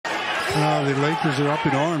The Lakers are up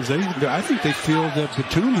in arms. I think they feel that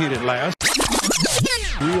Batum hit it last.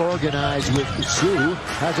 Reorganized with Zoo,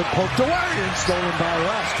 has it poked away and stolen by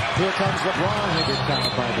Russ. Here comes LeBron, and it's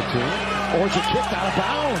fouled by Batum. Or is it kicked out of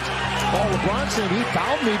bounds? Oh, LeBron said he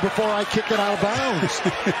fouled me before I kicked it out of bounds.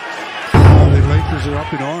 The Lakers are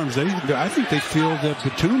up in arms. I think they feel that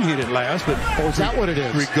Batum hit it last, but is that what it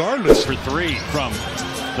is? Regardless, for three from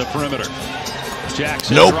the perimeter.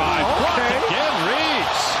 Jackson drive. Okay. Again,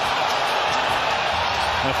 Reeves.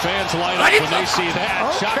 The fans light up when they see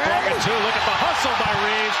that. Shot clock at 2. Look at the hustle by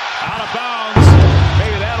Reeves. Out of bounds.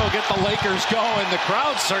 Maybe that'll get the Lakers going. The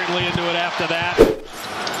crowd's certainly into it after that.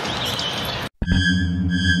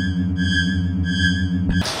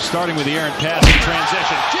 Starting with the errant pass in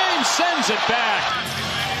transition. James sends it back.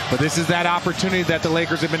 But this is that opportunity that the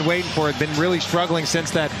Lakers have been waiting for. They've been really struggling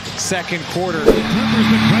since that second quarter. The Clippers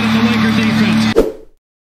to credit the Laker defense.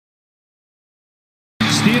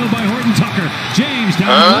 Steal by Horton Tucker. James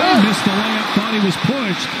down the lane, missed the layup, thought he was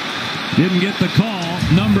pushed. Didn't get the call.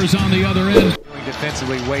 Numbers on the other end. Doing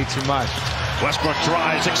defensively way too much. Westbrook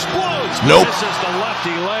drives, explodes. Nope. This is the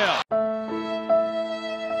lefty layup.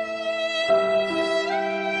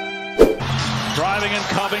 Driving in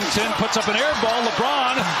Covington, puts up an air ball.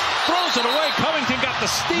 LeBron throws it away. Covington got the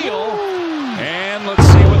steal. And let's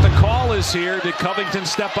see what the call is here. Did Covington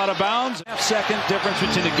step out of bounds? Half-second difference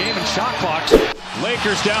between the game and shot clocks.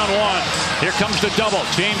 Lakers down 1. Here comes the double.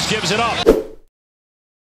 James gives it up.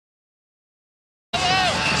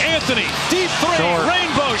 Anthony, deep three, short.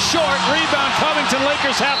 Rainbow short, rebound Covington.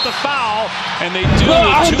 Lakers have to foul, and they do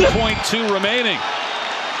with 2.2 remaining.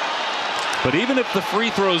 But even if the free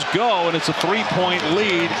throws go and it's a 3-point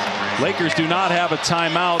lead, Lakers do not have a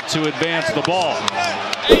timeout to advance the ball.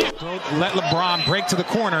 Let LeBron break to the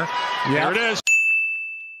corner. There it is.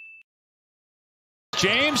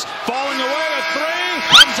 James falling away at 3,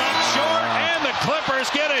 comes up short, and the Clippers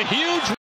get a huge